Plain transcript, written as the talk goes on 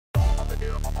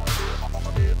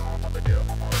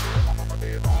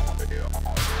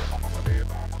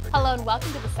Hello and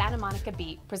welcome to the Santa Monica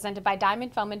Beat, presented by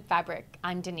Diamond Foam and Fabric.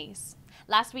 I'm Denise.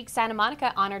 Last week, Santa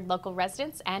Monica honored local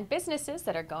residents and businesses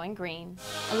that are going green.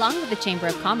 Along with the Chamber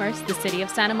of Commerce, the City of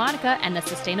Santa Monica, and the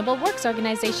Sustainable Works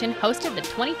Organization hosted the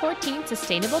 2014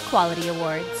 Sustainable Quality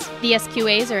Awards. The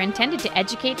SQAs are intended to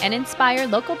educate and inspire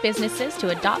local businesses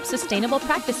to adopt sustainable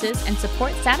practices and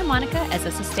support Santa Monica as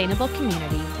a sustainable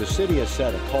community. The city has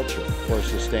set a culture for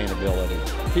sustainability.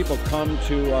 People come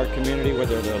to our community,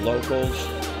 whether they're locals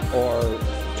or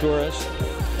tourists,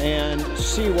 and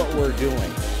see what we're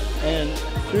doing. And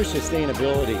through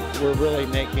sustainability, we're really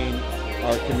making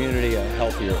our community a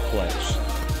healthier place.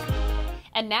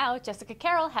 And now, Jessica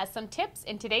Carroll has some tips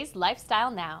in today's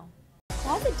Lifestyle Now.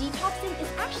 Closet detoxing is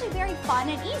actually very fun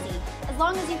and easy, as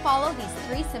long as you follow these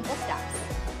 3 simple steps.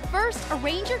 First,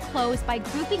 arrange your clothes by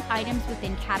grouping items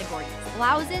within categories: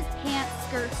 blouses, pants,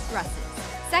 skirts, dresses.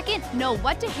 Second, know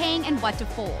what to hang and what to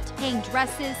fold. Hang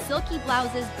dresses, silky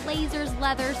blouses, blazers,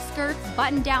 leathers, skirts,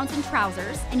 button-downs, and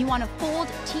trousers. And you want to fold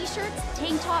t-shirts,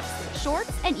 tank tops,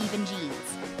 shorts, and even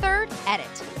jeans. Third,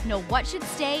 edit. Know what should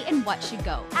stay and what should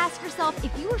go. Ask yourself,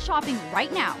 if you were shopping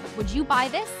right now, would you buy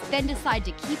this? Then decide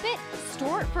to keep it,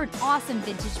 store it for an awesome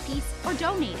vintage piece, or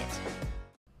donate it.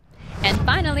 And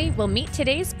finally, we'll meet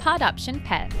today's PAWDOPTION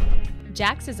pet.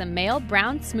 Jax is a male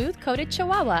brown smooth-coated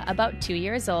Chihuahua about 2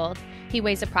 years old. He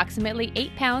weighs approximately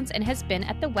 8 pounds and has been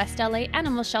at the West LA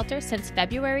Animal Shelter since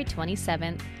February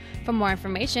 27th. For more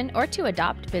information or to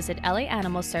adopt, visit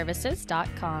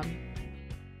laanimalservices.com.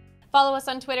 Follow us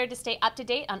on Twitter to stay up to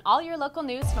date on all your local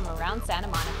news from around Santa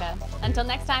Monica. Until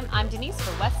next time, I'm Denise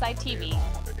for Westside TV.